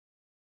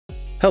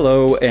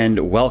Hello and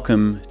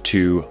welcome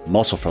to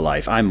Muscle for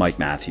Life. I'm Mike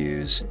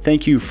Matthews.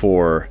 Thank you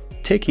for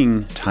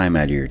taking time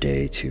out of your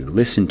day to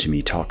listen to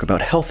me talk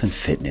about health and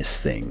fitness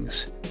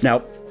things.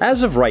 Now,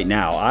 as of right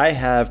now, I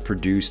have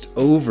produced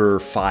over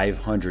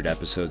 500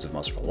 episodes of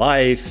Muscle for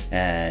Life,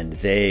 and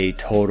they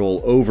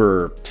total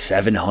over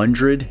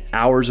 700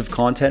 hours of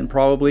content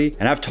probably.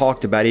 And I've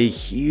talked about a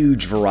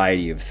huge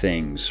variety of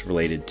things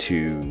related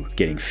to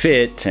getting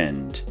fit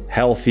and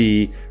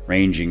healthy,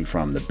 ranging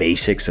from the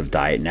basics of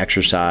diet and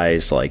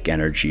exercise like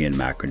energy and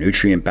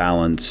macronutrient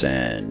balance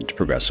and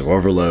progressive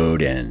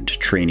overload and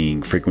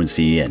training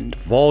frequency and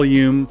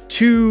volume,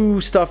 to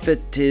stuff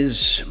that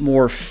is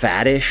more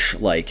fattish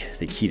like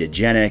the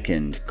ketogenic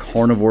and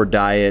carnivore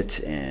diet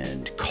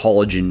and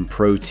collagen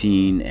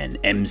protein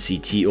and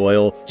MCT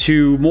oil,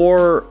 to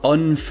more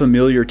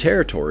unfamiliar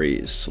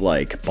territories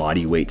like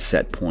body weight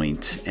set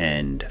point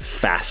and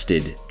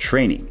fasted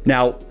training.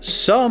 Now,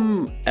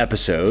 some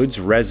episodes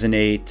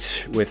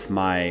resonate with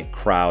my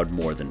crowd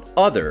more than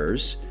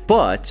others,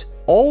 but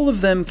all of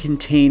them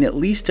contain at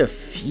least a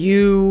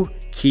few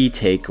key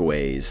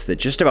takeaways that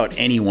just about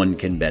anyone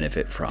can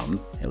benefit from.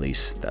 At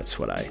least that's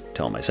what I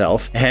tell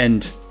myself.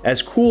 And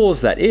as cool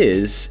as that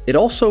is, it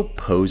also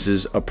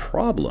poses a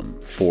problem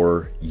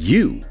for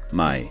you,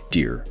 my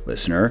dear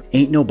listener.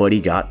 Ain't nobody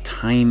got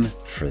time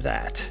for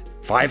that.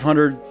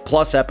 500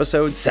 plus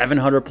episodes,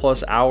 700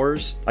 plus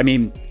hours. I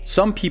mean,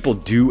 some people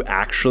do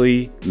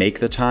actually make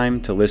the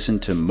time to listen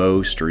to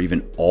most or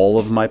even all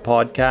of my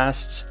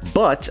podcasts,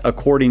 but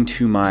according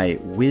to my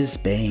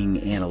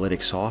wizbang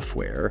analytic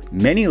software,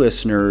 many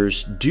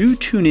listeners do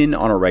tune in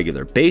on a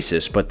regular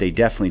basis, but they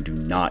definitely do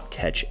not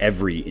catch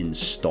every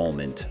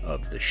installment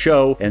of the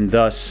show and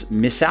thus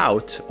miss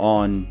out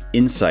on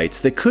insights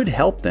that could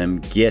help them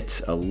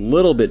get a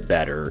little bit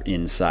better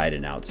inside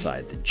and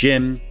outside the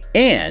gym.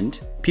 And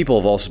people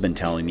have also been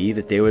telling me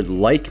that they would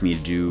like me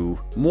to do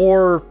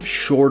more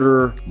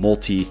shorter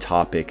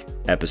multi-topic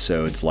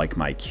episodes like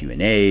my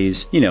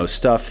Q&As,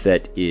 stuff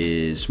that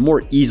is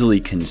more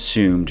easily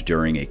consumed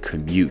during a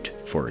commute,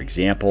 for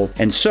example.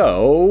 And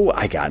so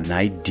I got an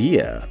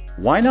idea.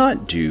 Why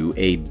not do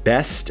a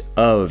best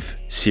of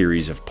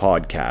series of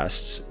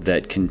podcasts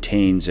that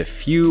contains a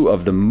few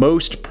of the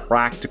most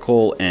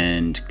practical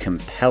and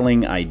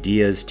compelling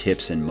ideas,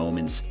 tips, and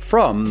moments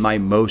from my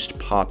most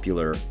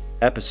popular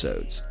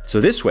episodes. So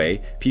this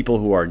way, people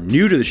who are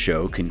new to the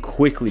show can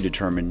quickly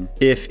determine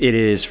if it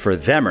is for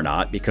them or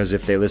not, because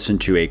if they listen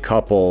to a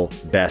couple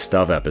best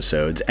of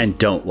episodes and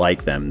don't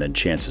like them, then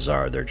chances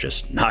are they're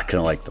just not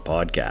going to like the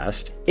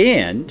podcast.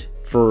 And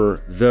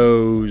for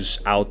those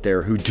out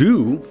there who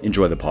do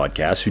enjoy the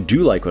podcast, who do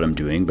like what I'm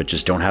doing, but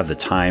just don't have the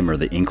time or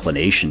the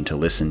inclination to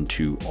listen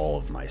to all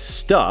of my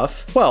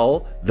stuff,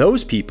 well,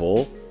 those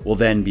people will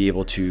then be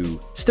able to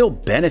still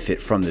benefit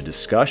from the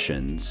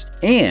discussions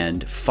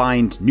and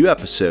find new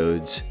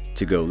episodes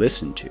to go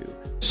listen to.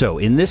 So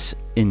in this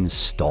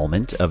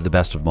installment of the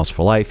Best of Muscle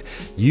for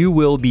Life, you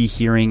will be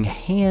hearing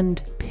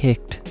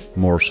hand-picked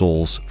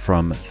morsels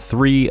from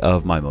 3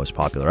 of my most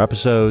popular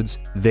episodes.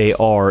 They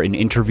are an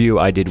interview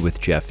I did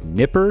with Jeff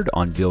Nippard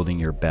on building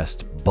your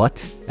best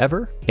butt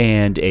ever,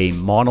 and a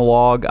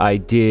monologue I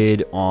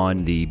did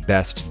on the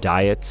best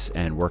diets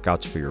and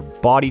workouts for your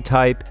body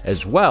type,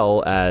 as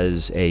well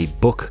as a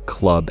book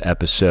club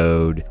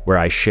episode where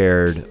I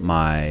shared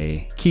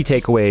my key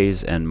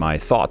takeaways and my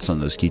thoughts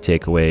on those key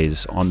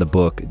takeaways on the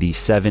book, The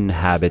 7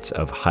 Habits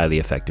of Highly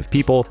Effective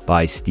People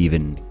by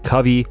Stephen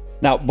Covey.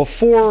 Now,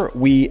 before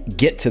we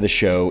get to the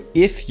show,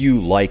 if you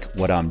like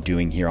what I'm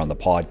doing here on the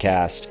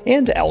podcast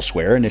and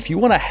elsewhere, and if you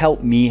want to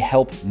help me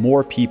help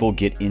more people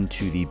get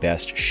into the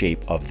best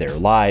shape of their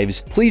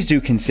lives, please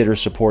do consider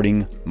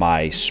supporting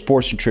my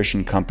sports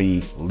nutrition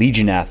company,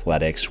 Legion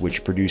Athletics,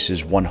 which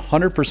produces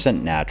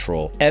 100%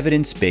 natural,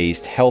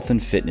 evidence-based health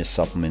and fitness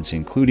supplements,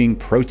 including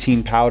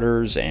protein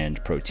powders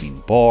and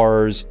protein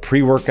bars,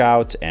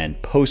 pre-workout and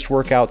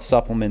post-workout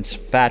supplements,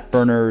 fat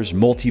burners,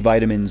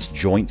 multivitamins,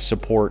 joint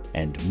support,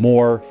 and more.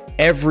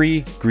 Every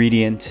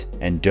ingredient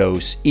and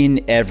dose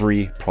in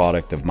every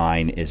product of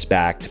mine is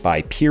backed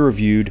by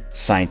peer-reviewed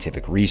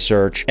scientific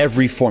research.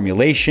 Every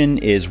formulation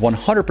is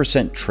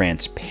 100%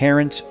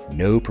 transparent,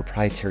 no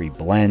proprietary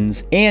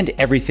blends, and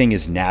everything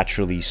is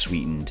naturally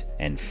sweetened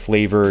and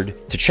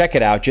flavored. To check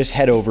it out, just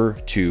head over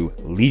to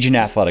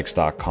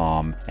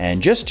legionathletics.com,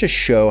 and just to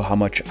show how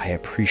much I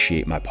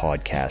appreciate my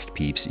podcast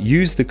peeps,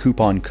 use the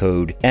coupon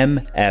code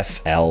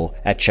MFL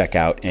at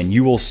checkout and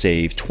you will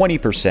save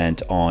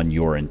 20% on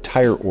your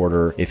entire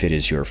order if it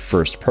is your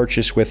first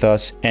purchase with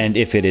us. And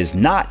if it is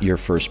not your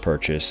first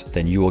purchase,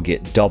 then you will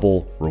get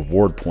double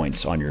reward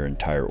points on your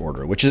entire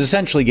order, which is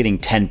essentially getting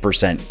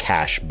 10%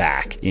 cash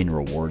back in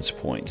rewards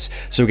points.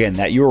 So again,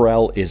 that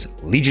URL is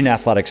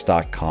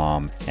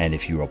legionathletics.com. And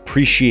if you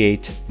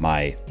appreciate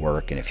my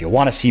work and if you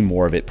want to see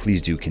more of it,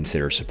 please do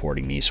consider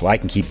supporting me so I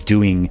can keep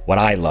doing what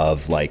I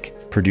love,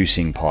 like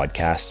producing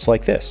podcasts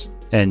like this.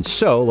 And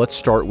so let's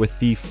start with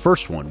the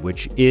first one,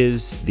 which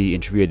is the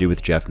interview I did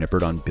with Jeff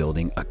Nippert on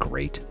building a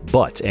great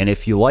butt. And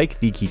if you like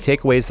the key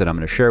takeaways that I'm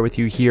going to share with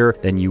you here,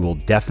 then you will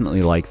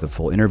definitely like the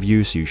full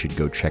interview. So you should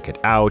go check it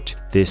out.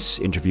 This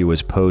interview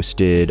was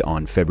posted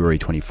on February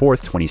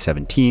 24th,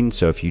 2017.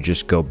 So if you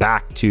just go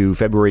back to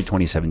February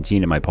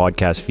 2017 in my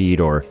podcast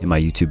feed or in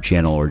my YouTube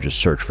channel, or just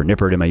search for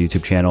Nippert in my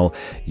YouTube channel,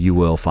 you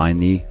will find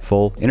the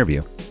full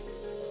interview.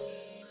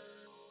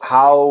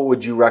 How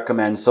would you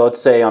recommend? So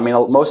let's say, I mean,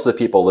 most of the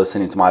people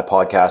listening to my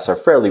podcast are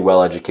fairly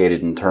well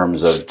educated in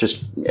terms of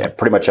just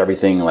pretty much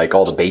everything, like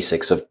all the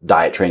basics of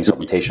diet, training,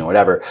 supplementation,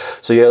 whatever.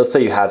 So yeah, let's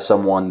say you have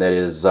someone that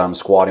is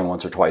squatting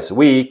once or twice a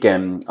week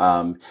and,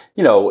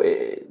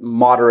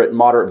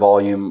 moderate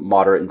volume,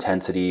 moderate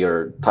intensity,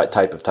 or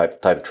type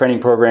of training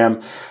program.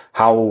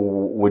 How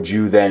would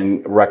you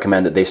then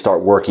recommend that they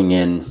start working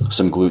in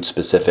some glute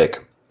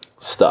specific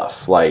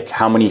stuff? Like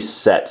how many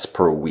sets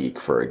per week,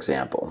 for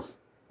example?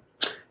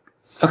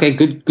 Okay,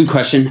 good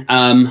question.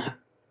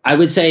 I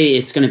would say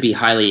it's going to be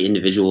highly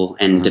individual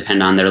and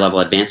depend on their level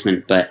of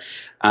advancement. But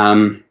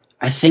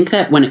I think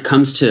that when it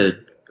comes to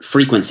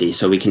frequency,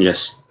 so we can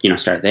just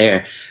start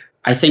there.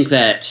 I think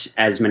that,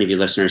 as many of your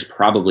listeners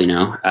probably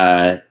know,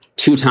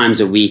 2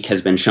 times a week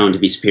has been shown to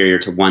be superior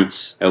to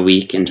once a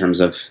week in terms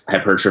of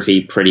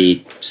hypertrophy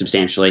pretty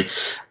substantially,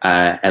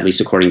 at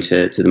least according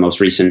to the most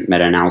recent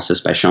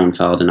meta-analysis by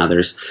Schoenfeld and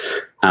others.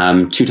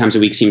 2 times a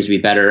week seems to be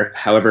better.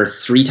 However,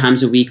 3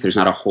 times a week, there's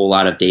not a whole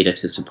lot of data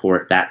to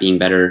support that being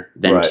better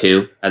than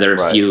 2. There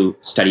are a few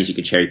studies you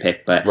could cherry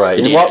pick, but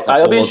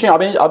I'll be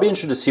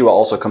interested to see what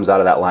also comes out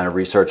of that line of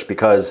research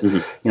because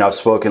I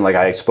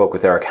spoke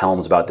with Eric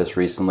Helms about this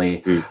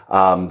recently.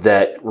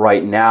 That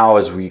right now,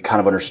 as we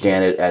kind of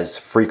understand it, as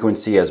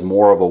frequency as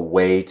more of a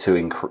way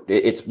to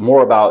it's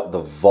more about the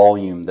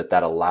volume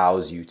that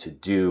allows you to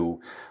do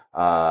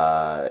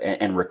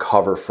and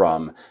recover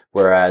from.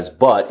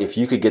 But if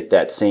you could get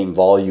that same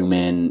volume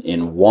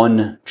in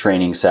one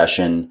training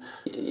session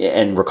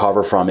and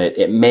recover from it,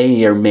 it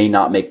may or may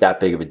not make that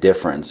big of a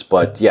difference.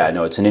 But yeah,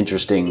 no, it's an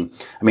interesting,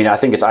 I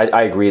think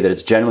I agree that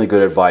it's generally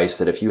good advice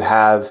that if you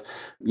have,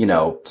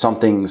 some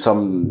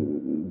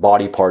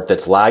body part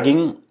that's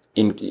lagging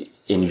and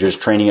you're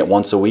just training it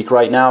once a week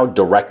right now,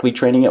 directly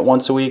training it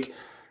once a week,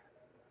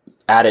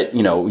 at it,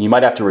 you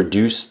might have to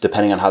reduce,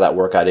 depending on how that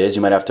workout is,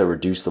 you might have to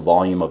reduce the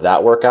volume of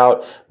that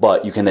workout,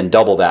 but you can then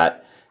double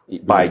that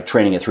by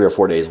training it 3 or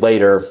 4 days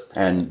later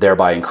and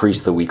thereby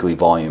increase the weekly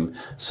volume.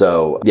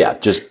 So yeah,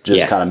 just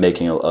kind of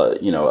making a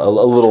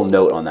little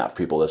note on that for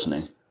people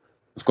listening.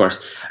 Of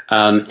course.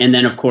 And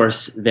then, of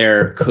course,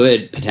 there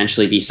could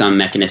potentially be some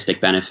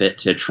mechanistic benefit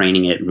to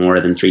training it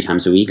more than 3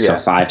 times a week. So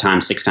 5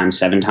 times, 6 times,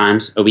 7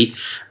 times a week.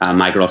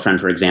 My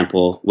girlfriend, for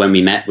example, when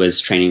we met, was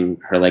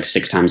training her legs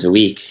 6 times a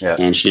week.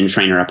 And she didn't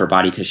train her upper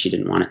body because she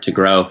didn't want it to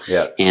grow.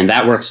 And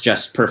that works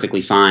just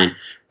perfectly fine.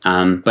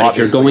 But if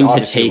you're going to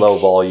take low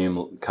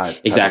volume kind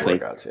of exactly,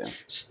 workouts,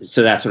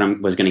 so that's what I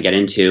was going to get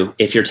into.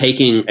 If you're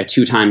taking a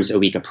 2 times a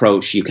week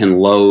approach, you can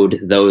load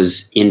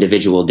those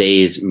individual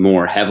days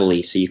more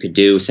heavily. So you could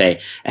do, say,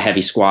 a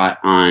heavy squat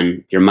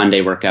on your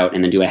Monday workout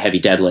and then do a heavy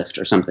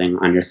deadlift or something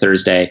on your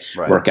Thursday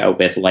workout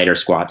with lighter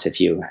squats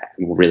if you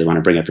really want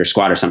to bring up your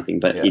squat or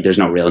something. But there's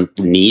no real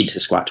need to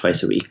squat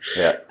twice a week.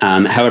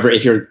 However,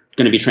 if you're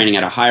going to be training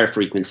at a higher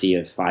frequency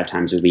of 5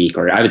 times a week,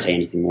 or I would say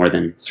anything more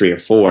than 3 or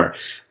 4,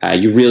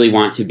 you really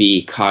want to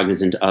be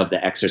cognizant of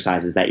the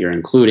exercises that you're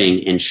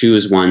including and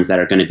choose ones that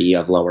are going to be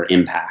of lower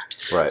impact.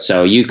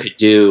 So you could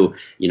do,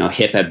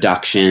 hip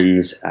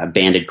abductions,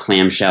 banded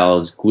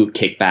clamshells, glute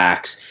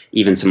kickbacks,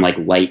 even some like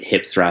light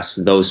hip thrusts.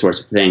 Those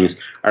sorts of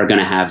things are going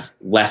to have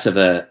less of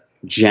a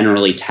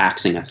generally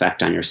taxing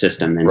effect on your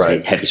system than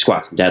say heavy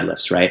squats and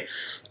deadlifts, right?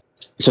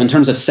 So in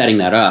terms of setting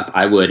that up,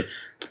 I would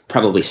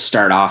probably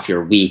start off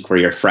your week where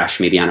you're fresh,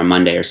 maybe on a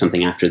Monday or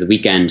something after the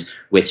weekend,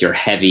 with your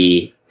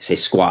heavy, say,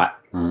 squat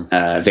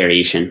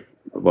variation,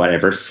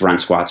 whatever.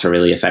 Front squats are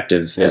really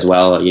effective as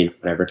well,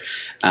 whatever.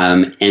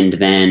 And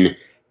then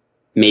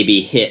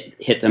maybe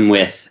hit them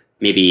with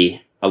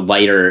maybe a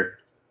lighter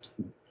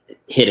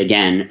hit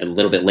again a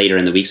little bit later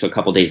in the week. So a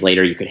couple days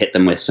later, you could hit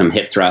them with some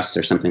hip thrusts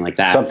or something like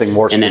that. Something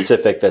more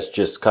specific that's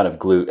just kind of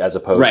glute as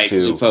opposed to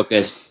glute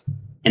focused.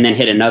 And then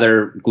hit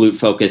another glute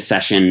focus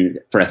session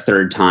for a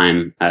third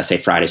time, say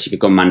Friday. So you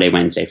could go Monday,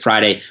 Wednesday,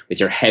 Friday with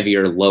your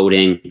heavier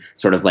loading,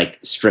 sort of like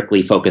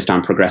strictly focused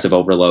on progressive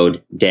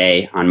overload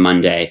day on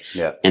Monday.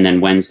 And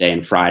then Wednesday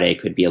and Friday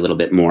could be a little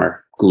bit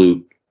more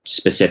glute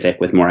specific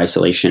with more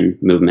isolation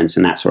movements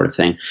and that sort of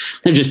thing.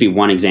 That'd just be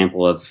one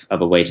example of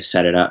a way to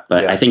set it up.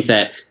 But I think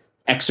that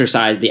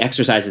the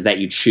exercises that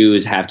you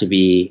choose have to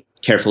be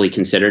carefully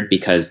considered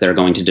because they're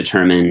going to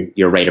determine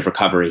your rate of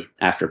recovery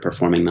after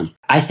performing them.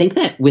 I think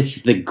that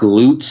with the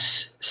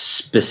glutes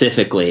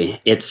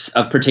specifically, it's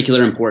of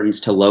particular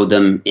importance to load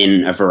them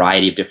in a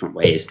variety of different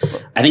ways.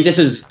 I think this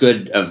is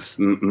good of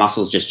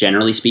muscles just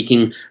generally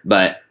speaking,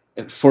 but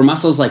for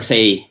muscles like,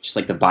 say, just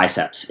like the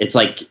biceps, it's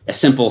like a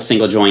simple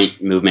single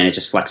joint movement. It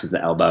just flexes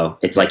the elbow.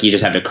 It's like you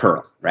just have to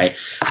curl, right?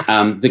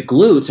 The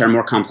glutes are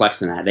more complex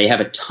than that. They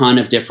have a ton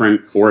of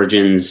different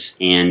origins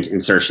and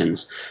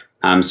insertions.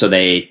 So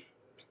they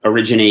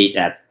originate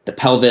at the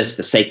pelvis,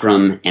 the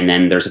sacrum, and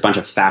then there's a bunch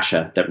of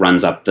fascia that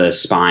runs up the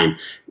spine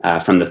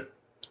from the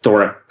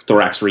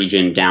thorax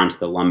region down to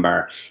the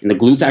lumbar. And the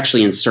glutes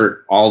actually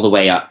insert all the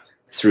way up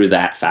through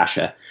that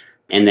fascia.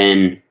 And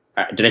then,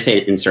 did I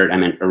say insert? I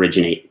meant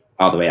originate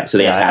all the way up. So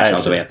they attach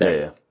all the way up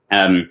there.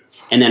 Yeah.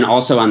 And then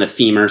also on the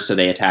femur, so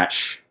they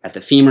attach at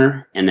the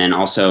femur and then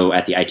also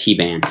at the IT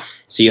band.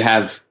 So you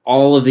have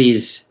all of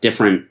these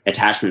different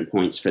attachment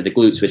points for the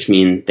glutes, which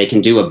mean they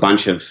can do a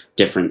bunch of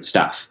different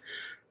stuff.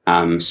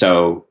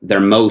 So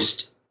their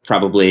most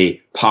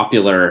probably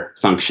popular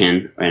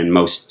function and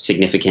most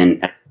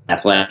significant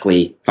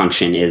athletically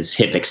function is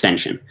hip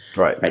extension.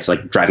 Right. So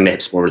like driving the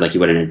hips forward like you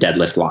would in a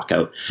deadlift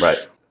lockout. Right.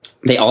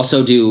 They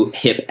also do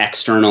hip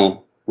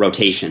external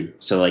rotation.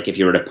 So like if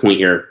you were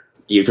to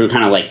if you're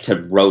kind of like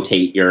to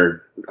rotate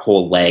your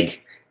whole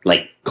leg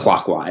like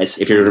clockwise,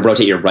 if you were to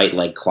rotate your right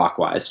leg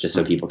clockwise, just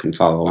so people can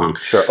follow along.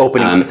 Sure.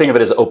 Think of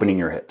it as opening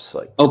your hips.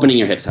 Like opening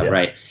your hips up, yeah.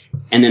 Right.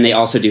 And then they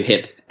also do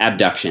hip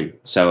abduction.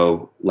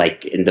 So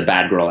like in the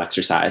bad girl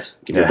exercise,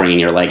 if you're bringing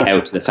your leg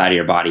out to the side of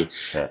your body.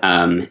 Yeah.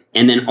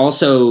 And then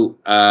also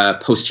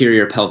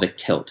posterior pelvic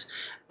tilt,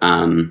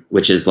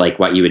 which is like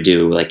what you would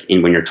do like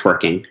when you're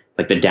twerking.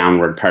 Like the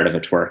downward part of a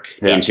twerk,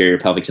 the anterior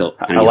pelvic tilt.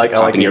 Kind of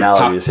popping your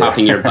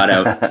butt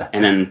out,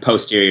 and then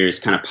posterior is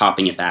kind of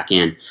popping it back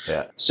in.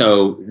 Yeah.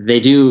 So they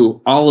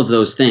do all of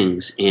those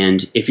things.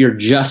 And if you're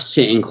just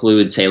to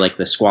include, say, like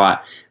the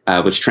squat,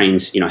 which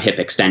trains, hip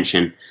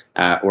extension,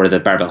 or the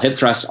barbell hip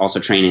thrust, also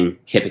training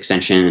hip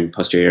extension and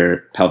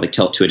posterior pelvic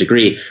tilt to a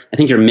degree, I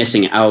think you're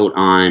missing out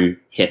on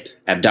hip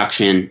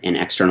abduction and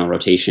external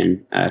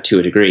rotation to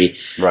a degree.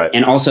 Right.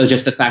 And also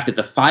just the fact that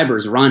the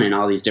fibers run in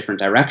all these different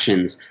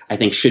directions, I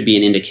think should be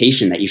an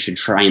indication that you should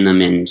train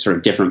them in sort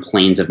of different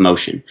planes of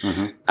motion,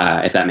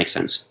 if that makes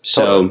sense.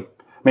 Totally. So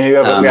I mean,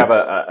 we have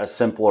a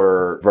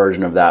simpler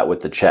version of that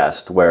with the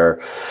chest, where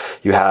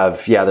you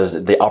have, there's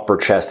the upper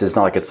chest. It's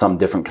not like it's some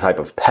different type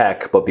of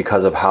pec, but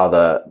because of how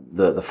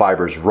the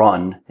fibers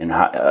run,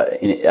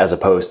 as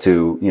opposed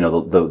to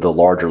the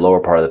larger lower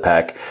part of the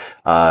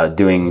pec,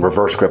 doing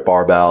reverse grip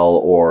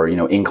barbell or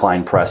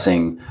incline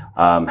pressing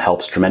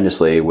helps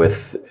tremendously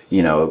with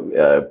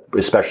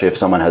especially if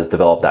someone has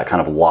developed that kind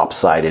of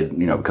lopsided,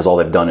 because all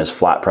they've done is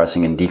flat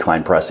pressing and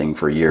decline pressing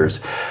for years.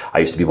 I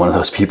used to be one of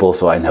those people,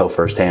 so I know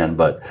firsthand.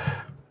 But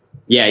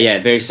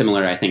yeah, very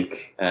similar, I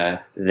think,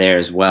 there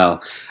as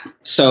well.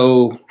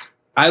 So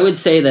I would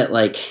say that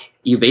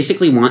you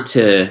basically want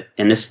to,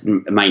 and this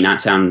might not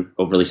sound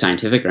overly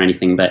scientific or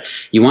anything, but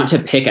you want to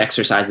pick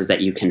exercises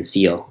that you can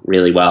feel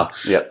really well.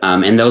 Yep.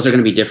 And those are going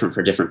to be different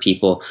for different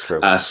people.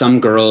 Some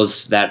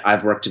girls that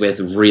I've worked with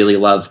really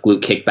love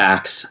glute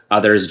kickbacks.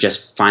 Others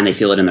just find they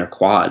feel it in their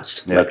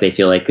quads. Yep. Like they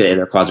feel like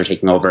their quads are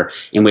taking over,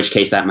 in which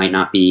case that might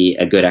not be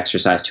a good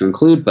exercise to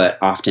include, but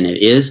often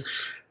it is.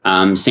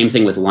 Same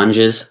thing with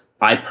lunges.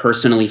 I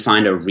personally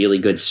find a really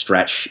good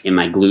stretch in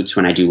my glutes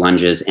when I do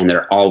lunges, and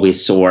they're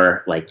always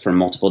sore for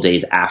multiple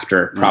days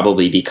after,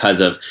 probably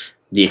because of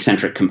the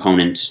eccentric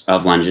component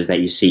of lunges that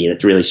you see.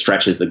 It really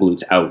stretches the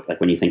glutes out,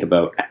 when you think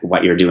about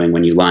what you're doing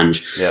when you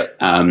lunge. Yeah.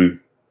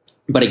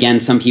 But again,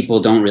 some people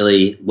don't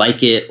really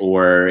like it,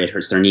 or it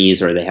hurts their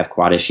knees, or they have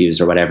quad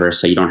issues or whatever,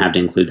 so you don't have to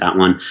include that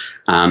one.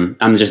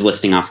 I'm just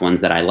listing off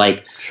ones that I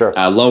like. Sure.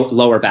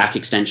 Lower back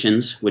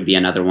extensions would be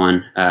another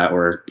one,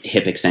 or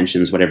hip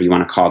extensions, whatever you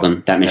want to call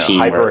them. That machine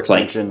hyper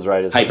extensions,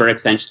 right? Hyper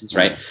extensions,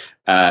 right?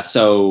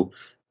 So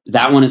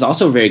that one is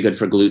also very good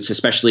for glutes,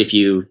 especially if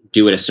you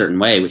do it a certain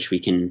way, which we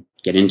can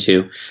get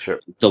into. Sure.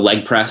 The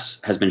leg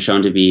press has been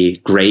shown to be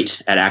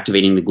great at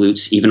activating the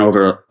glutes, even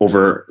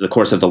over the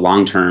course of the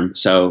long term.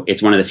 So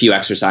it's one of the few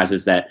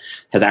exercises that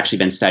has actually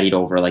been studied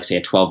over, say,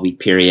 a 12-week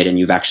period, and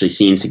you've actually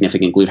seen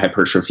significant glute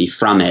hypertrophy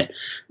from it.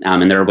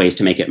 And there are ways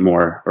to make it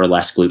more or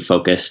less glute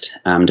focused,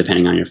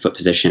 depending on your foot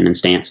position and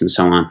stance and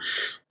so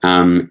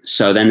on.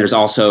 So then there's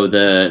also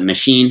the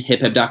machine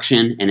hip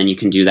abduction, and then you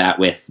can do that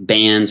with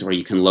bands, or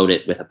you can load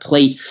it with a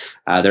plate.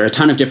 There are a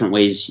ton of different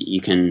ways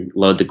you can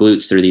load the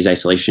glutes through these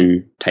isolation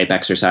type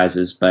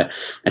exercises. But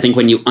I think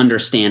when you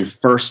understand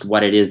first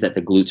what it is that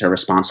the glutes are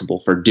responsible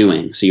for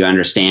doing, so you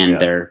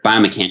understand their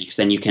biomechanics,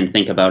 then you can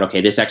think about,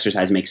 okay, this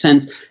exercise makes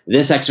sense.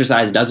 This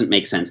exercise doesn't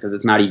make sense because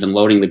it's not even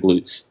loading the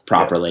glutes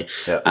properly.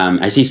 Yeah. Yeah.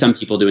 I see some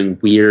people doing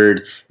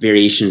weird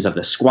variations of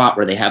the squat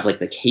where they have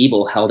the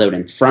cable held out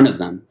in front of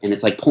them, and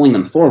it's pulling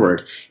them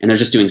forward, and they're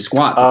just doing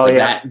squats.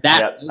 It's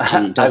that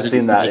I've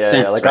seen that. Make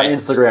sense, right? On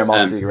Instagram,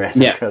 I'll see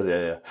random.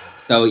 Yeah.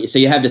 So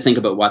you have to think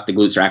about what the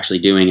glutes are actually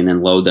doing, and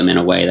then load them in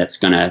a way that's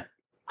going to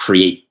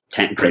create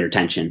greater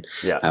tension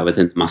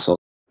within the muscle.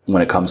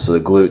 When it comes to the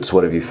glutes,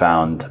 what have you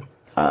found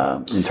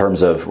in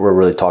terms of, we're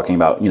really talking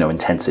about,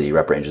 intensity,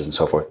 rep ranges, and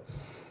so forth?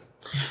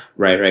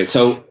 Right.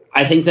 So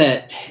I think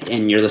that,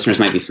 and your listeners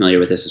might be familiar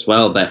with this as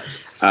well, but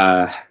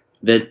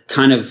the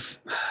kind of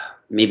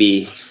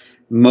maybe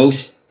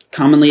most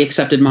commonly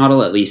accepted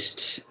model, at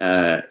least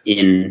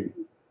in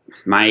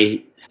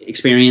my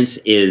experience,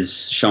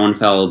 is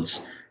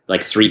Schoenfeld's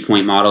like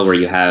 3-point model, where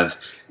you have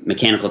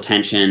mechanical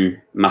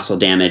tension, muscle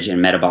damage,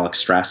 and metabolic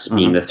stress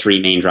being the 3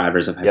 main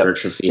drivers of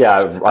hypertrophy. Yeah,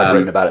 I've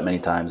written about it many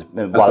times.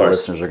 A lot of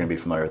listeners are going to be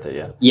familiar with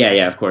it,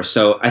 Yeah, of course.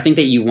 So I think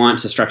that you want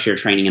to structure your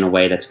training in a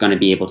way that's going to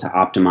be able to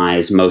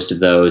optimize most of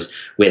those,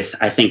 with,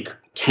 I think,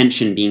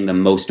 tension being the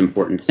most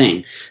important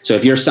thing. So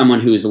if you're someone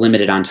who's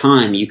limited on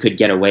time, you could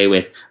get away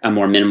with a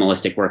more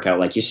minimalistic workout,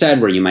 like you said,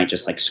 where you might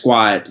just like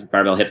squat,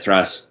 barbell hip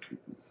thrust,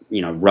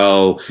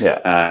 row,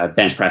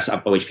 bench press,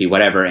 up OHP,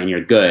 whatever, and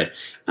you're good.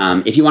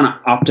 If you want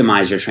to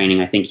optimize your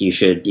training, I think you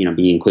should,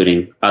 be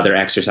including other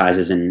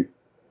exercises and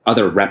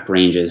other rep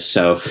ranges.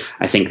 So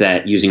I think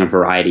that using a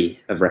variety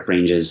of rep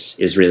ranges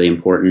is really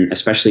important,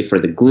 especially for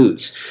the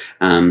glutes,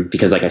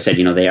 because like I said,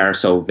 they are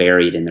so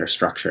varied in their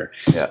structure.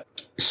 Yeah.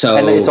 So,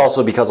 and it's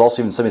also because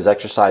even some of these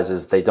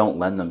exercises, they don't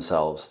lend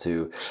themselves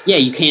to. Yeah,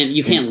 you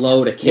can't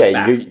load a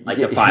kickback like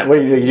the 5. What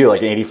do you do?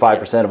 Like an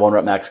 85% of 1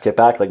 rep max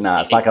kickback? Like, nah,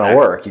 it's not going to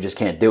work. You just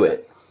can't do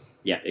it.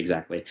 Yeah,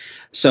 exactly.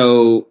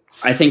 So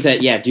I think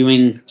that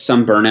doing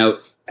some burnout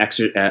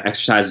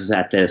exercises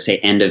at the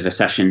end of a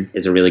session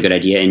is a really good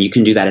idea, and you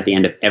can do that at the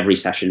end of every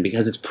session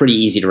because it's pretty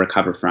easy to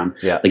recover from.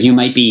 Yeah. Like you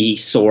might be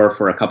sore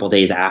for a couple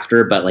days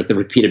after, but like the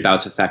repeated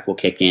bouts effect will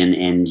kick in,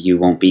 and you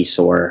won't be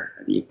sore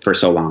for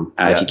so long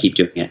if you keep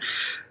doing it.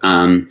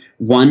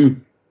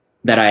 One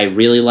that I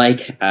really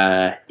like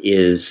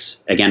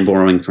is, again,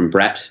 borrowing from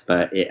Brett,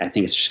 but I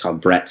think it's just called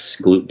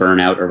Brett's Glute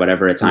Burnout or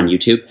whatever. It's on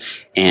YouTube,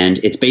 and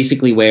it's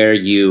basically where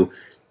you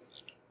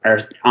are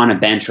on a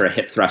bench or a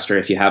hip thruster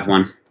if you have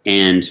one,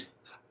 and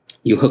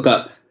you hook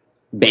up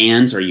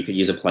bands, or you could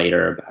use a plate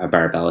or a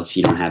barbell if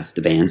you don't have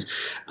the bands.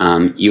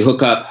 You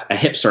hook up a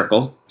hip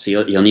circle, so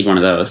you'll need one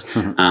of those,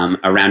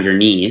 around your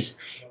knees,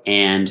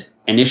 and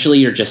initially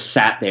you're just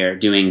sat there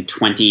doing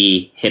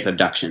 20 hip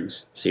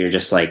abductions. So you're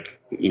just like,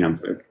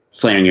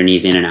 flaring your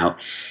knees in and out.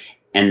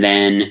 And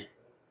then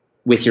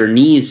with your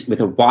knees,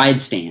 with a wide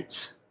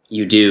stance,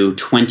 you do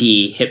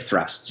 20 hip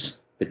thrusts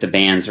with the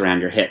bands around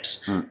your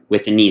hips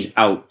with the knees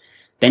out.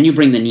 Then you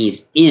bring the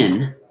knees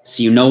in,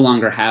 so you no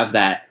longer have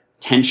that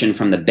tension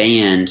from the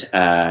band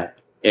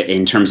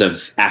in terms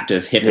of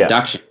active hip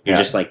abduction.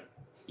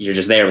 You're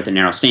just there with a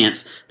narrow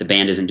stance. The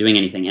band isn't doing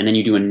anything. And then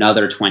you do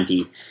another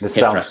 20 This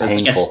hip sounds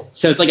thrusts. painful.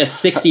 So it's like a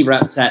 60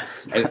 rep set.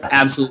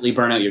 Absolutely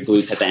burn out your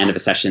glutes at the end of a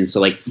session.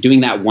 So like doing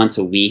that once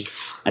a week,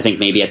 I think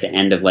maybe at the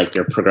end of like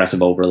your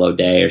progressive overload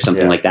day or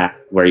something like that,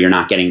 where you're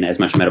not getting as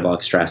much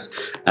metabolic stress,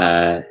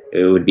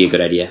 it would be a good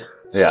idea.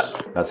 Yeah,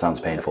 that sounds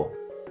painful.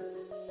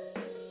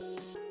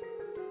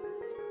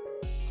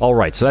 All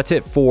right, so that's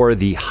it for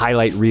the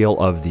highlight reel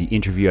of the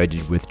interview I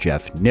did with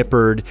Jeff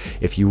Nippard.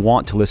 If you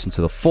want to listen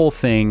to the full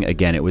thing,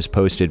 again, it was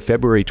posted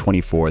February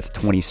 24th,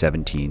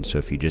 2017. So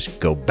if you just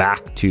go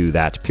back to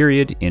that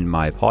period in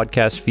my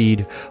podcast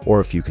feed, or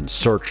if you can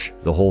search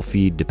the whole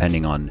feed,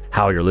 depending on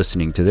how you're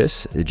listening to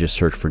this, just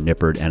search for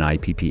Nippard,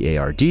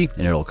 Nippard,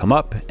 and it'll come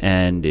up.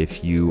 And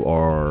if you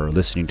are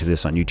listening to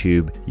this on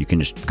YouTube, you can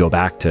just go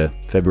back to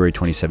February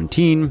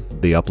 2017,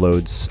 the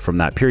uploads from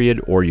that period,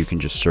 or you can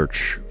just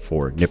search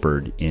for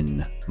Nippard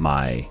in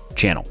my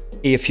channel.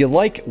 If you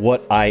like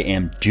what I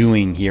am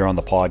doing here on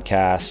the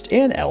podcast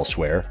and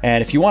elsewhere,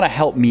 and if you want to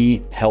help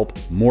me help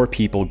more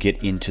people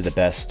get into the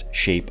best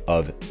shape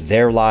of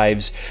their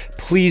lives,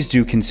 please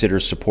do consider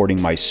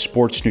supporting my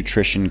sports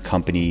nutrition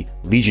company,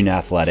 Legion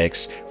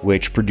Athletics,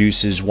 which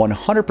produces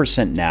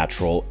 100%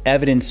 natural,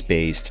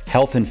 evidence-based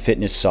health and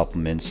fitness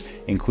supplements,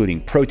 including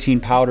protein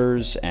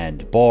powders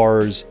and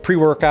bars,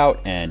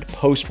 pre-workout and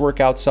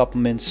post-workout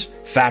supplements,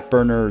 fat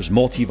burners,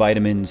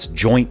 multivitamins,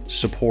 joint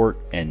support,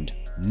 and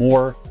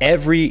more.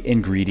 Every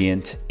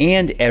ingredient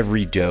and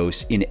every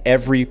dose in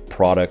every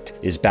product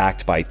is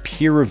backed by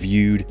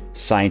peer-reviewed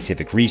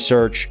scientific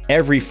research.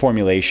 Every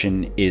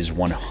formulation is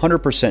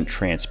 100%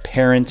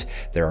 transparent.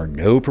 There are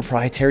no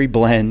proprietary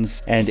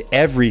blends, and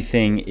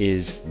everything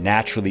is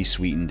naturally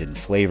sweetened and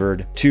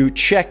flavored. To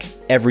check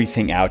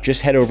everything out,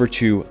 just head over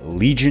to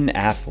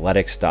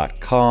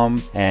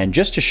legionathletics.com, and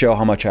just to show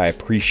how much I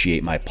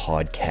appreciate my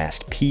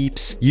podcast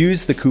peeps,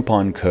 use the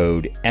coupon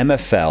code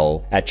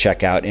MFL at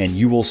checkout and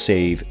you will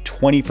save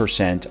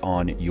 20%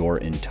 on your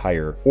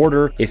entire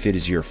order if it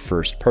is your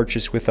first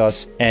purchase with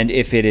us. And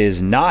if it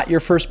is not your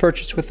first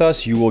purchase with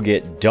us, you will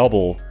get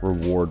double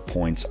reward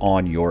points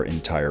on your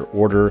entire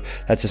order.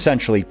 That's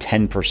essentially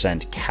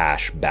 10%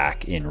 cash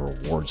back in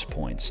rewards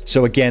points.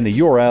 So again, the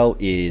URL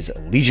is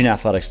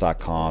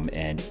legionathletics.com.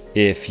 And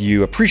if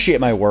you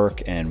appreciate my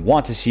work and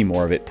want to see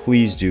more of it,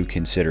 please do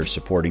consider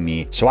supporting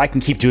me so I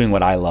can keep doing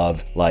what I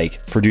love,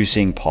 like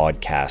producing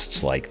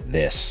podcasts like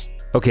this.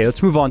 Okay,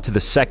 let's move on to the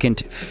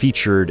second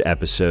featured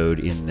episode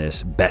in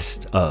this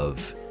best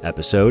of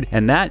episode,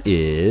 and that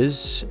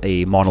is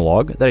a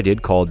monologue that I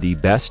did called The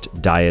Best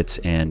Diets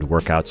and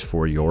Workouts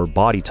for Your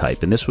Body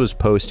Type. And this was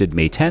posted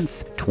May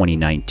 10th,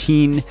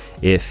 2019,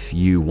 if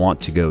you want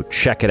to go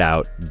check it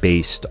out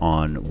based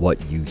on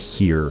what you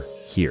hear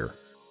here.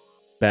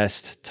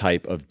 best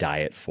type of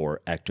diet for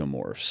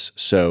ectomorphs.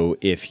 So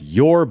if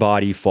your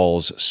body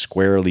falls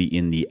squarely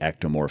in the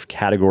ectomorph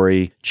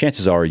category,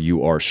 chances are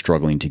you are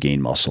struggling to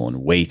gain muscle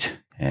and weight,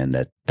 and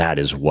that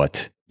is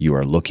what you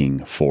are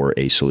looking for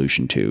a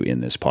solution to in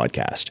this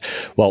podcast.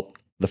 Well,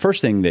 the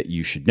first thing that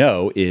you should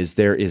know is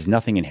there is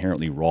nothing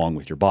inherently wrong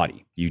with your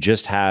body. You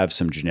just have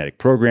some genetic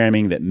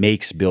programming that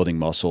makes building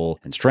muscle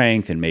and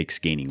strength and makes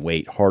gaining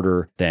weight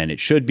harder than it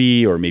should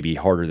be, or maybe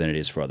harder than it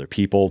is for other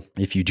people.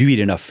 If you do eat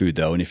enough food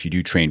though, and if you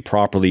do train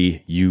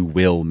properly, you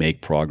will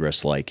make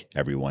progress like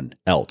everyone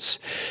else.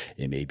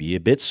 It may be a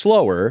bit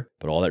slower,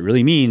 but all that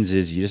really means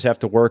is you just have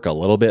to work a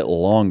little bit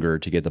longer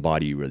to get the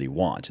body you really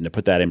want. And to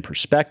put that in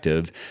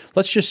perspective,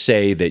 let's just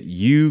say that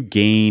you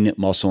gain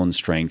muscle and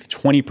strength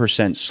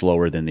 20%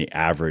 slower than the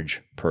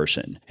average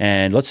person.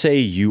 And let's say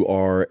you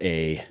are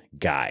a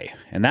guy.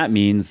 And that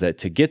means that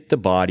to get the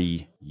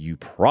body you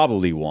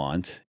probably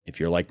want, if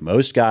you're like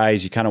most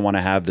guys, you kind of want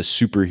to have the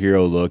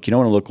superhero look. You don't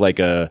want to look like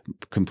a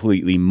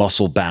completely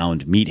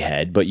muscle-bound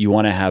meathead, but you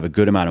want to have a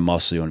good amount of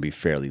muscle. You want to be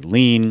fairly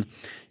lean.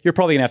 You're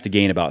probably going to have to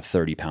gain about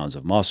 30 pounds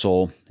of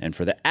muscle. And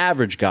for the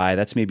average guy,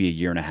 that's maybe 1.5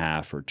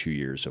 years or 2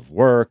 years of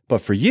work.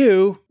 But for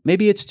you,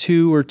 maybe it's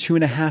 2 or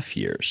 2.5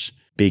 years.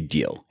 Big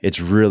deal.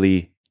 It's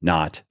really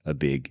not a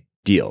big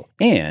deal.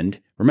 And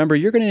remember,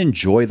 you're going to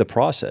enjoy the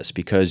process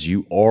because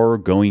you are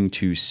going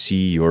to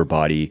see your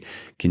body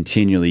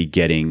continually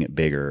getting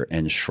bigger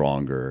and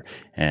stronger.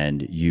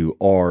 And you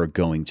are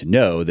going to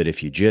know that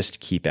if you just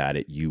keep at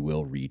it, you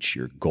will reach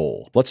your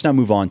goal. Let's now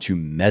move on to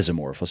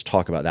mesomorph. Let's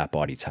talk about that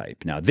body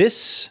type. Now,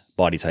 this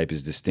body type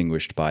is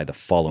distinguished by the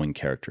following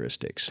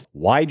characteristics: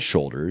 wide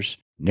shoulders,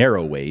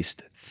 narrow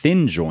waist,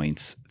 thin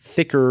joints,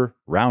 thicker,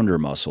 rounder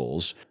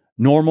muscles,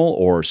 normal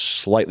or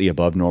slightly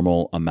above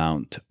normal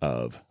amount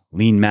of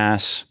lean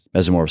mass.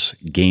 Mesomorphs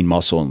gain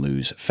muscle and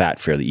lose fat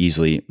fairly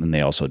easily, and they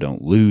also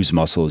don't lose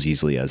muscle as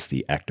easily as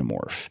the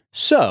ectomorph.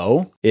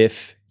 So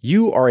if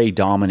you are a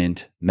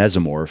dominant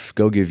mesomorph,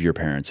 go give your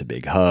parents a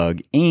big hug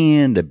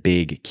and a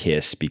big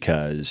kiss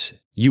because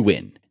you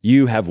win.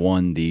 You have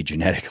won the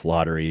genetic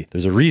lottery.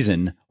 There's a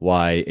reason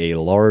why a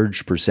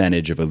large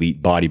percentage of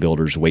elite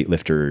bodybuilders,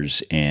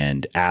 weightlifters,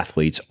 and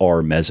athletes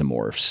are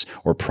mesomorphs,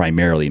 or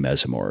primarily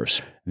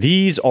mesomorphs.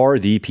 These are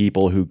the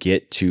people who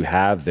get to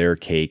have their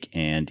cake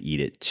and eat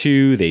it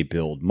too. They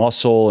build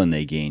muscle and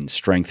they gain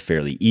strength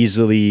fairly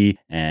easily,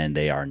 and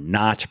they are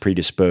not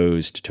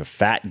predisposed to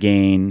fat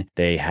gain.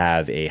 They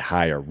have a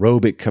high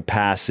aerobic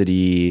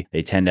capacity.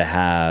 They tend to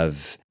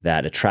have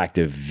that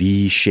attractive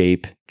V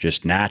shape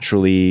just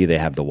naturally. They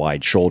have the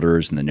wide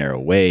shoulders and the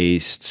narrow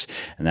waists,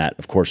 and that,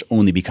 of course,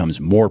 only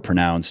becomes more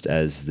pronounced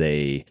as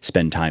they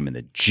spend time in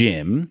the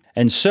gym.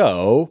 And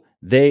so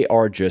they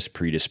are just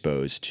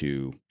predisposed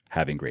to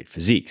having great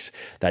physiques.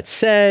 That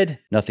said,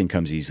 nothing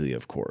comes easily,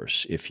 of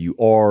course. If you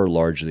are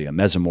largely a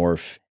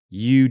mesomorph,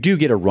 you do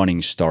get a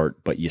running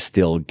start, but you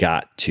still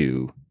got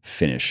to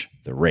finish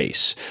the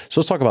race.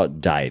 So let's talk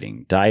about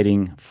dieting.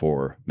 Dieting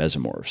for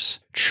mesomorphs.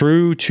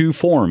 True to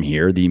form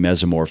here, the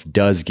mesomorph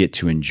does get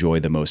to enjoy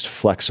the most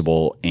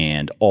flexible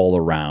and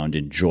all-around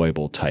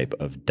enjoyable type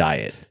of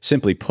diet.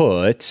 Simply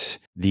put,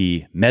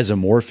 the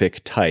mesomorphic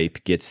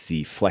type gets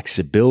the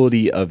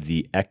flexibility of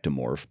the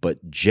ectomorph,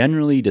 but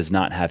generally does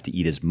not have to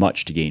eat as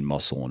much to gain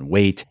muscle and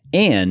weight,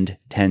 and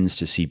tends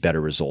to see better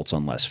results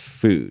on less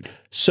food.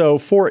 So,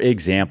 for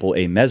example,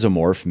 a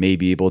mesomorph may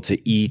be able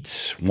to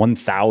eat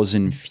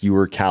 1,000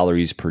 fewer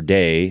calories per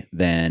day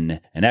than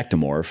an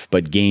ectomorph,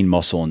 but gain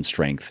muscle and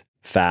strength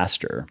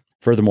faster.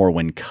 Furthermore,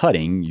 when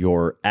cutting,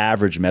 your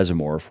average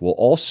mesomorph will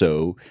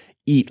also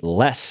eat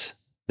less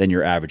than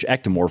your average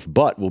ectomorph,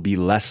 but will be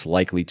less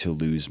likely to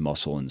lose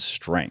muscle and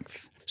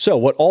strength. So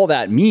what all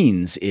that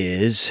means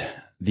is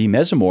the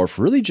mesomorph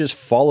really just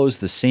follows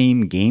the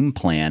same game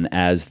plan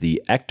as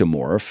the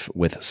ectomorph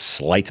with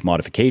slight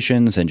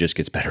modifications and just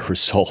gets better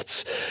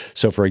results.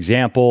 So for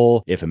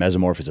example, if a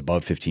mesomorph is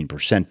above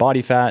 15%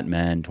 body fat,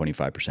 men,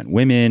 25%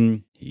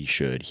 women,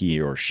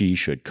 he or she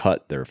should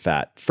cut their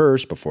fat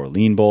first before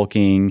lean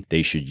bulking.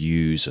 They should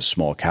use a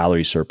small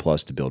calorie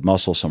surplus to build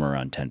muscle, somewhere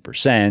around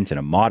 10%, and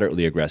a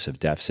moderately aggressive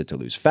deficit to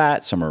lose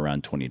fat, somewhere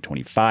around 20 to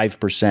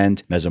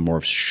 25%.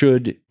 Mesomorphs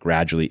should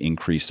gradually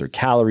increase their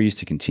calories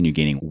to continue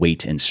gaining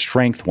weight and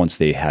strength once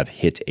they have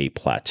hit a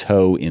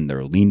plateau in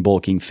their lean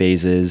bulking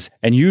phases.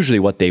 And usually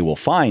what they will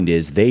find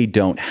is they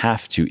don't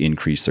have to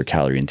increase their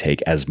calorie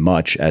intake as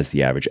much as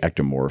the average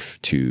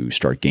ectomorph to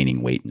start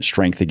gaining weight and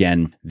strength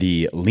again.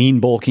 The lean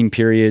bulking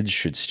periods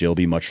should still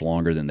be much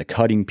longer than the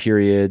cutting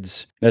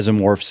periods.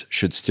 Mesomorphs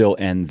should still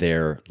end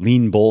their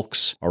lean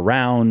bulks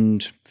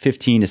around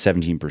 15 to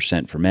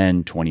 17% for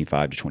men,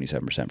 25 to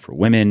 27% for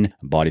women,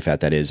 body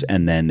fat that is,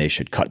 and then they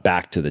should cut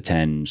back to the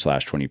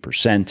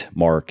 10/20%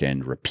 mark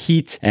and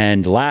repeat.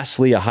 And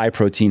lastly, a high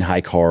protein,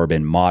 high carb,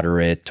 and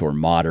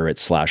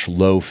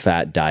moderate/low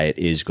fat diet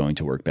is going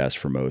to work best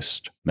for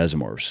most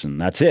mesomorphs.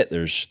 And that's it.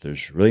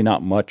 There's really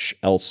not much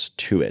else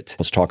to it.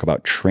 Let's talk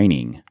about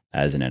training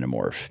as an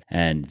endomorph.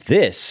 And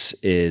this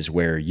is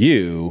where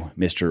you,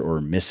 Mr. or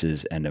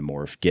Mrs.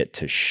 Endomorph, get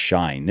to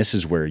shine. This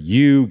is where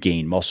you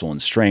gain muscle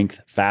and strength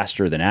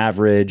faster than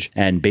average.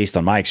 And based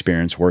on my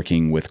experience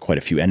working with quite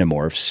a few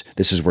endomorphs,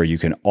 this is where you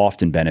can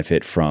often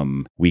benefit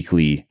from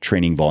weekly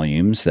training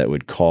volumes that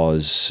would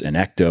cause an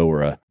ecto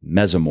or a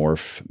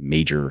mesomorph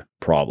major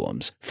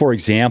problems. For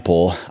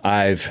example,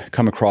 I've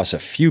come across a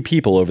few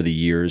people over the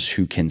years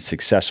who can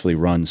successfully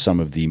run some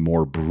of the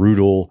more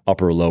brutal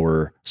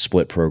upper-lower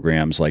split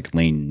programs like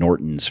Lane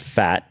Norton's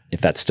FAT,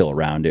 if that's still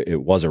around.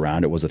 It was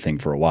around. It was a thing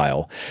for a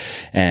while.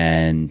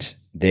 And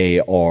they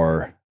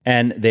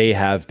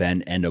have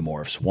been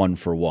endomorphs 1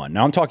 for 1.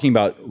 Now I'm talking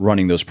about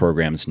running those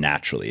programs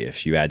naturally.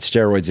 If you add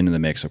steroids into the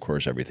mix, of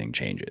course, everything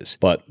changes.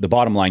 But the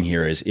bottom line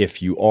here is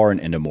if you are an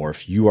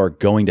endomorph, you are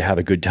going to have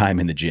a good time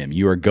in the gym.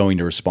 You are going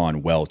to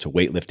respond well to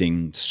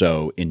weightlifting.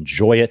 So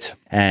enjoy it.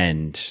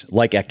 And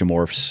like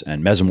ectomorphs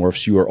and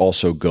mesomorphs, you are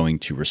also going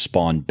to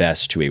respond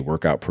best to a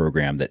workout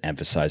program that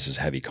emphasizes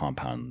heavy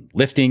compound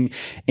lifting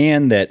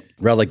and that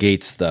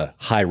relegates the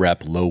high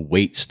rep, low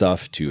weight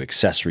stuff to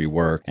accessory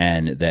work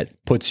and that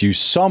puts you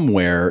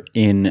somewhere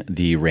in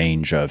the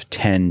range of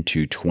 10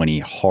 to 20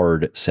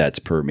 hard sets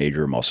per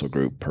major muscle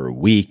group per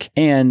week,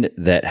 and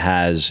that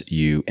has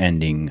you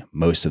ending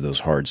most of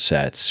those hard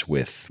sets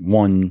with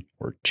 1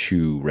 or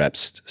 2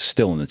 reps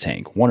still in the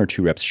tank, 1 or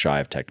 2 reps shy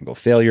of technical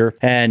failure.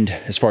 And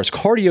as far as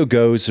cardio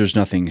goes, there's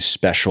nothing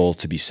special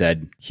to be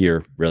said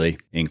here, really.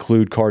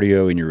 Include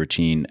cardio in your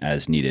routine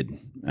as needed.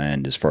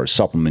 And as far as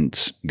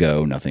supplements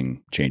go,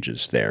 nothing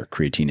changes there.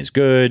 Creatine is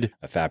good.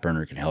 A fat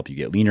burner can help you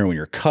get leaner when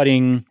you're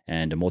cutting,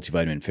 and a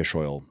multivitamin fish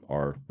oil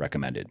are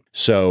recommended.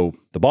 So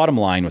the bottom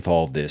line with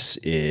all of this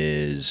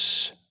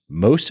is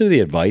most of the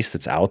advice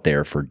that's out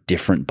there for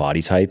different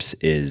body types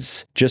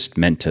is just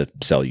meant to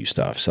sell you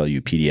stuff, sell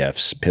you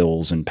PDFs,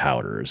 pills, and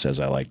powders,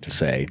 as I like to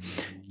say.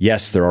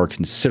 Yes, there are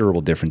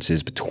considerable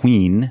differences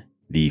between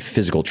the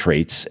physical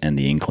traits and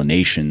the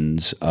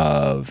inclinations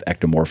of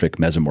ectomorphic,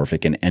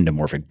 mesomorphic, and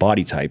endomorphic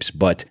body types,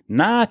 but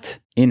not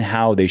in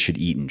how they should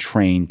eat and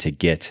train to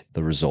get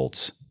the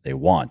results they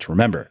want.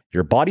 Remember,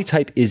 your body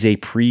type is a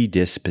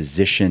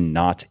predisposition,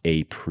 not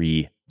a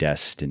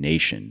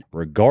predestination.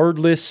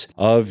 Regardless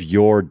of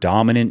your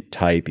dominant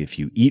type, if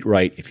you eat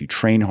right, if you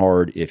train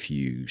hard, if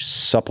you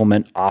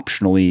supplement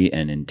optionally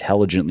and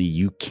intelligently,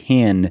 you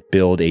can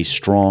build a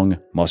strong,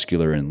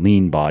 muscular, and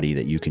lean body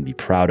that you can be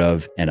proud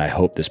of. And I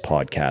hope this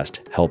podcast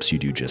helps you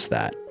do just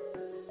that.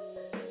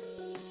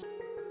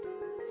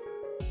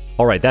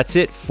 All right, that's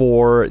it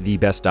for the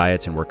best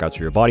diets and workouts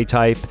for your body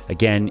type.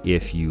 Again,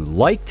 if you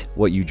liked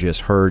what you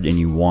just heard and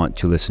you want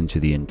to listen to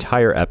the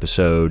entire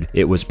episode,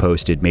 it was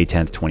posted May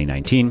 10th,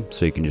 2019,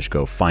 so you can just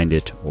go find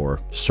it or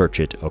search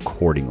it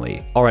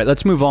accordingly. All right,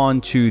 let's move on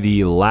to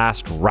the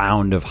last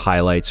round of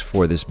highlights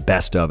for this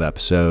best of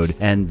episode,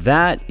 and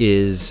that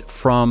is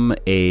from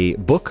a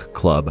book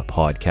club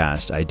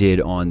podcast I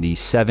did on the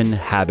 7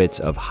 Habits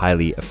of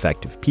Highly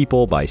Effective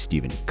People by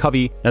Stephen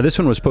Covey. Now, this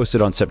one was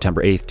posted on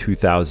September 8th,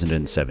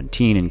 2017.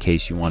 In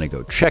case you want to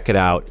go check it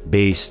out,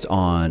 based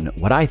on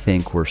what I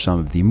think were some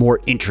of the more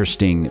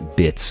interesting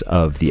bits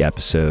of the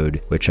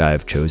episode, which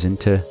I've chosen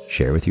to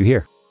share with you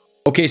here.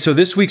 Okay, so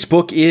this week's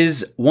book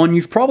is one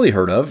you've probably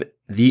heard of,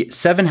 The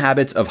 7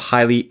 Habits of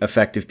Highly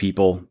Effective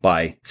People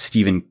by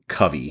Stephen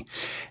Covey.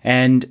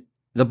 And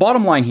the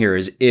bottom line here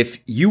is if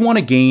you want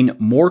to gain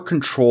more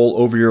control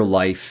over your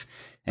life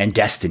and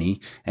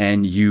destiny,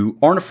 and you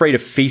aren't afraid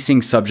of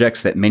facing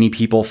subjects that many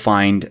people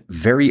find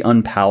very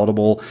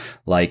unpalatable,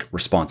 like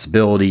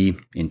responsibility,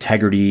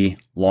 integrity,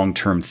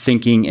 long-term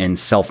thinking, and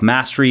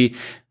self-mastery,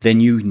 then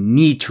you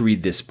need to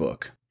read this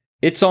book.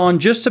 It's on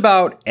just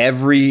about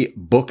every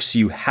books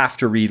you have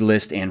to read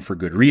list, and for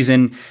good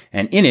reason.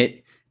 And in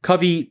it,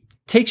 Covey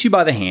takes you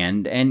by the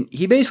hand, and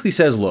he basically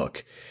says,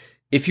 look,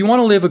 if you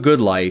want to live a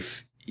good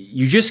life,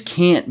 you just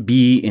can't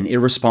be an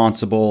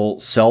irresponsible,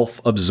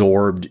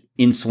 self-absorbed,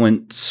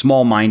 insolent,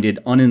 small-minded,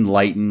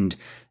 unenlightened,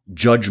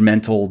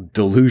 judgmental,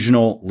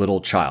 delusional little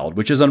child,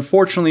 which is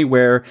unfortunately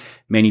where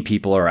many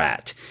people are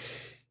at.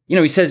 You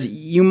know, he says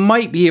you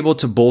might be able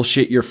to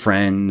bullshit your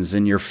friends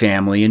and your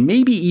family and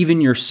maybe even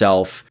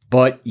yourself,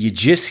 but you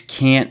just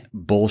can't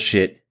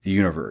bullshit the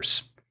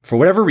universe. For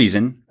whatever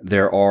reason,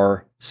 there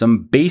are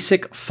some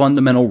basic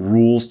fundamental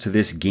rules to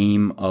this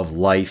game of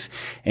life,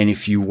 and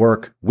if you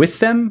work with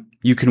them,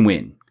 you can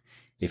win.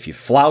 If you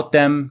flout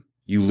them,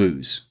 you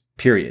lose.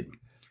 Period.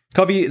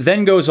 Covey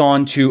then goes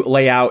on to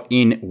lay out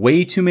in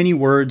way too many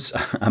words,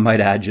 I might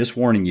add, just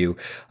warning you,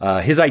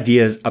 his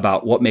ideas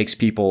about what makes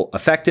people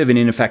effective and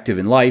ineffective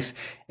in life.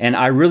 And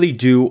I really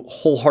do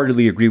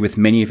wholeheartedly agree with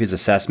many of his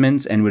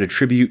assessments and would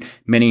attribute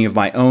many of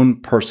my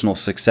own personal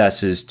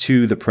successes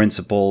to the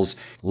principles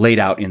laid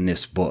out in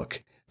this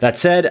book. That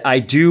said, I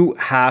do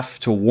have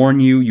to warn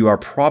you, you are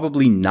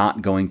probably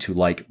not going to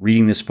like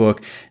reading this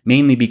book,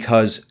 mainly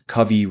because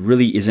Covey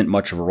really isn't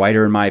much of a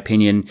writer in my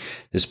opinion.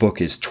 This book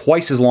is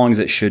twice as long as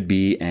it should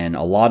be, and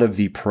a lot of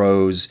the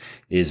prose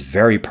is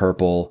very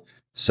purple.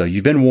 So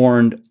you've been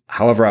warned.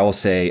 However, I will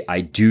say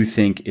I do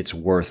think it's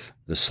worth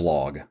the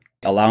slog.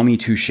 Allow me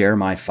to share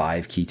my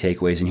 5 key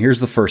takeaways. And here's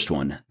the first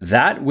one.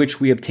 That which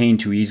we obtain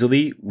too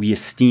easily, we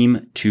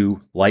esteem too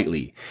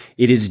lightly.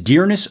 It is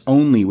dearness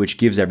only which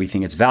gives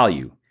everything its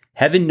value.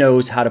 Heaven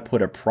knows how to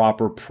put a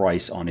proper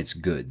price on its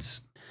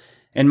goods.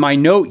 And my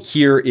note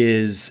here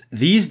is,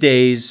 these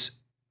days,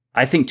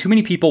 I think too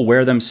many people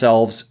wear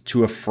themselves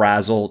to a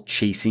frazzle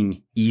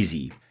chasing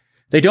easy.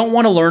 They don't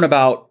want to learn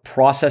about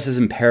processes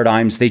and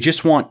paradigms. They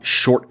just want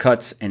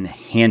shortcuts and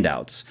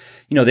handouts.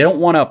 They don't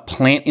want to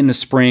plant in the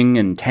spring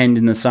and tend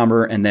in the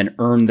summer and then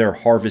earn their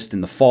harvest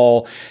in the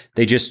fall.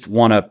 They just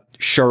want to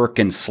shirk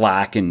and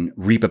slack and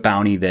reap a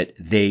bounty that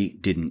they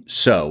didn't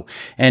sow.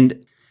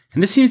 And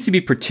this seems to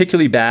be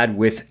particularly bad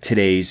with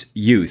today's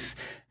youth.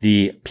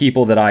 The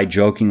people that I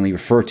jokingly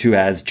refer to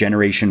as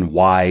Generation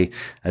Y,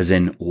 as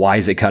in, why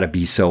is it gotta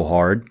be so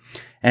hard?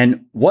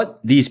 And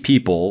what these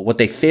people, what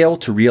they fail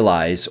to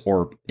realize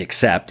or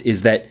accept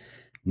is that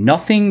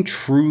nothing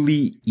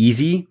truly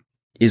easy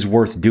is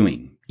worth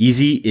doing.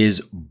 Easy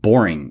is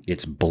boring.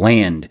 It's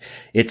bland.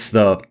 It's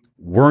the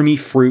wormy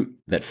fruit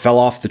that fell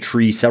off the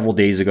tree several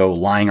days ago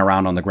lying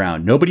around on the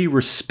ground. Nobody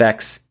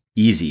respects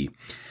easy.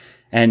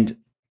 And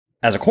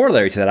as a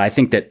corollary to that, I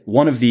think that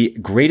one of the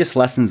greatest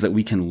lessons that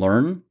we can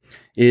learn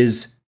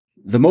is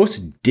the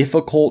most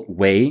difficult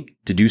way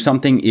to do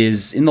something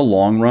is, in the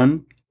long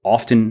run,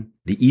 often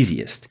the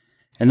easiest.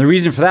 And the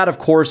reason for that, of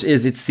course,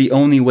 is it's the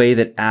only way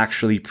that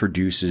actually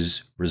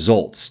produces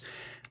results.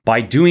 By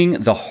doing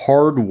the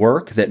hard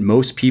work that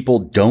most people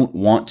don't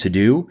want to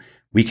do,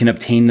 we can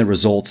obtain the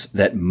results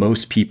that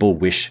most people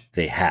wish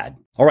they had.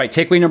 All right,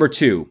 takeaway number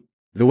 2.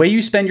 The way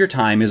you spend your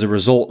time is a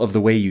result of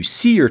the way you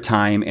see your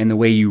time and the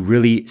way you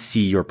really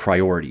see your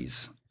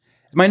priorities.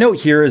 My note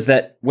here is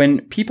that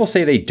when people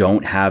say they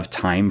don't have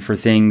time for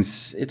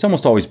things, it's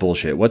almost always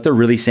bullshit. What they're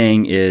really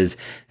saying is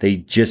they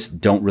just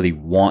don't really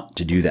want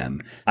to do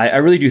them. I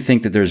really do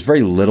think that there's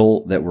very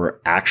little that we're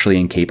actually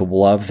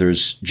incapable of.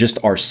 There's just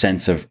our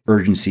sense of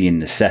urgency and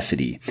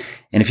necessity.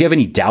 And if you have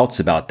any doubts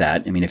about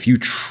that, if you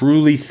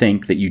truly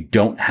think that you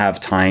don't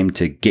have time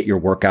to get your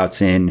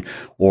workouts in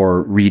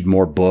or read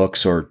more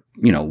books or,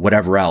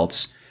 whatever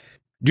else,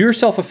 do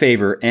yourself a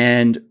favor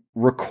and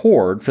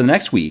record for the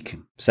next week,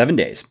 7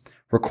 days.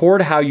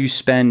 Record how you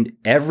spend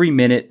every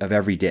minute of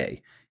every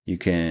day. You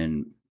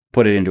can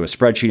put it into a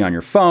spreadsheet on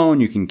your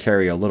phone. You can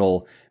carry a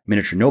little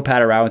miniature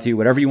notepad around with you,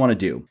 whatever you want to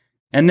do.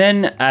 And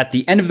then at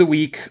the end of the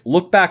week,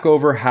 look back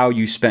over how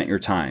you spent your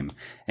time.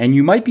 And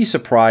you might be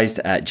surprised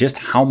at just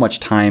how much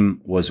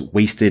time was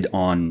wasted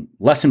on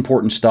less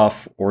important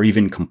stuff or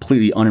even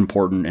completely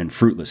unimportant and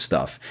fruitless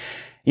stuff.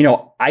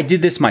 I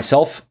did this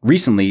myself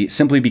recently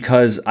simply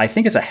because I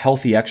think it's a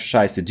healthy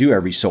exercise to do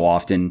every so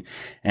often.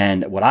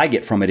 And what I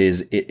get from it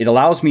is it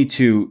allows me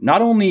to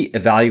not only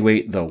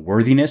evaluate the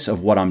worthiness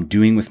of what I'm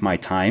doing with my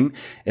time,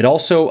 it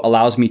also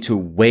allows me to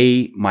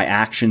weigh my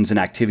actions and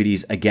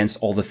activities against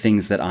all the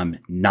things that I'm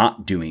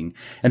not doing.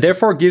 And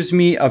therefore gives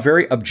me a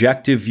very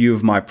objective view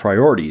of my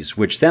priorities,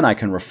 which then I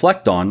can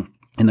reflect on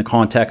in the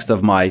context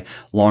of my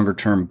longer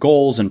term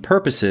goals and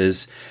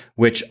purposes,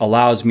 which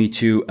allows me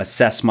to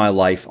assess my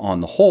life on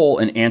the whole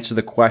and answer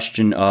the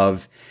question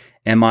of,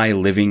 am I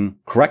living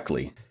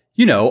correctly?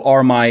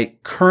 Are my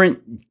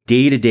current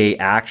day-to-day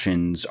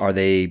actions, are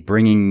they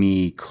bringing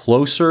me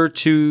closer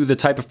to the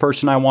type of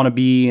person I want to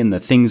be and the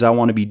things I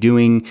want to be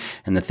doing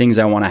and the things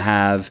I want to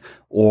have,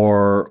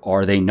 or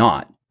are they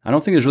not? I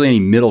don't think there's really any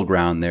middle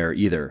ground there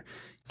either.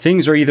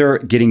 Things are either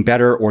getting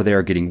better or they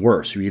are getting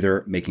worse. You're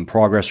either making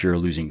progress or you're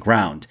losing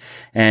ground.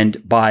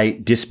 And by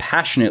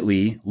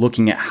dispassionately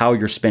looking at how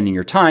you're spending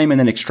your time and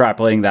then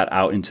extrapolating that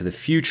out into the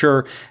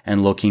future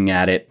and looking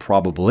at it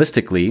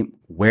probabilistically,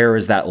 where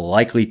is that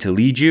likely to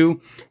lead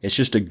you? It's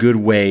just a good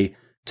way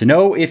to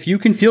know if you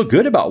can feel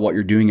good about what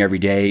you're doing every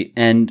day,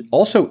 and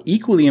also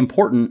equally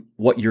important,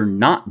 what you're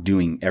not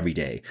doing every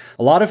day.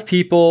 A lot of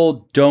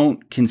people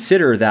don't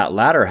consider that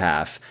latter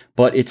half,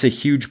 but it's a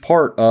huge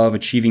part of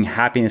achieving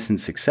happiness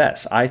and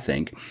success, I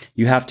think.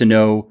 You have to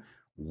know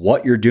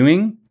what you're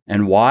doing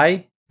and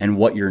why, and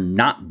what you're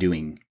not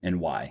doing and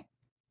why.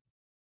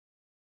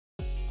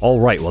 All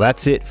right, well,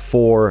 that's it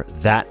for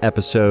that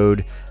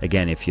episode.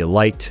 Again, if you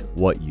liked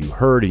what you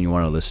heard and you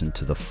want to listen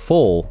to the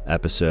full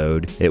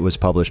episode, it was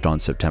published on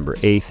September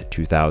 8th,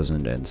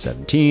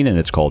 2017, and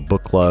it's called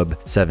Book Club: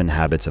 7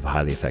 Habits of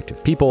Highly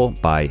Effective People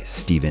by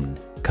Stephen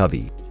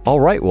Covey. All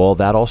right, well,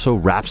 that also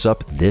wraps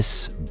up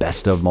this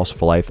Best of Muscle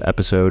for Life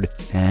episode,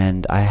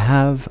 and I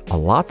have a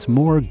lot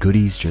more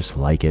goodies just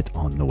like it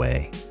on the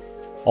way.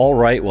 All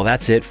right, well,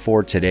 that's it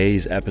for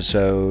today's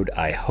episode.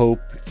 I hope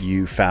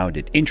you found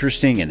it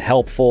interesting and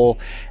helpful.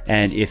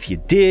 And if you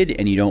did,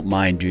 and you don't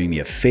mind doing me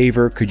a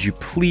favor, could you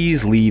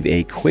please leave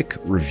a quick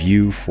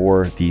review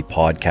for the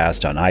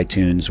podcast on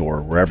iTunes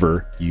or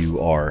wherever you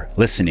are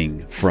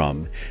listening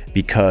from?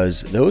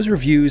 Because those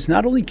reviews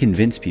not only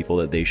convince people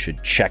that they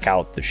should check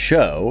out the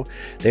show,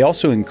 they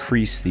also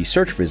increase the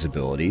search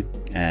visibility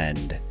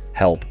and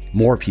help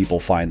more people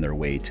find their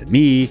way to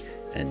me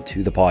and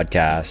to the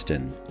podcast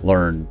and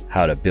learn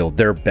how to build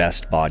their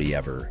best body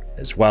ever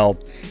as well.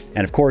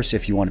 And of course,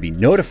 if you want to be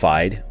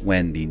notified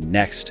when the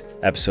next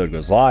episode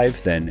goes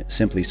live, then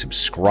simply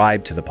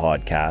subscribe to the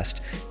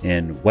podcast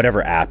in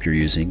whatever app you're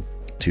using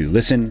to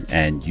listen,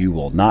 and you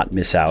will not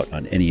miss out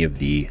on any of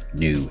the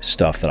new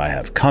stuff that I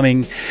have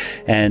coming.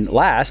 And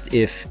last,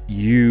 if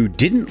you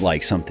didn't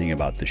like something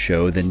about the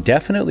show, then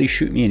definitely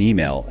shoot me an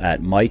email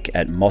at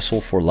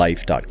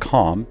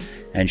mike@muscleforlife.com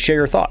and share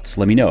your thoughts.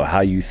 Let me know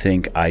how you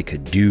think I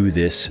could do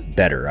this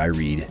better. I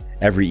read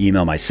every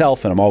email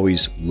myself, and I'm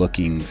always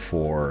looking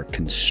for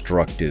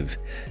constructive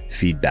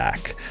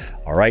feedback.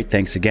 All right,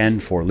 thanks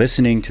again for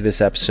listening to this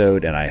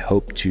episode, and I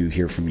hope to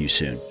hear from you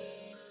soon.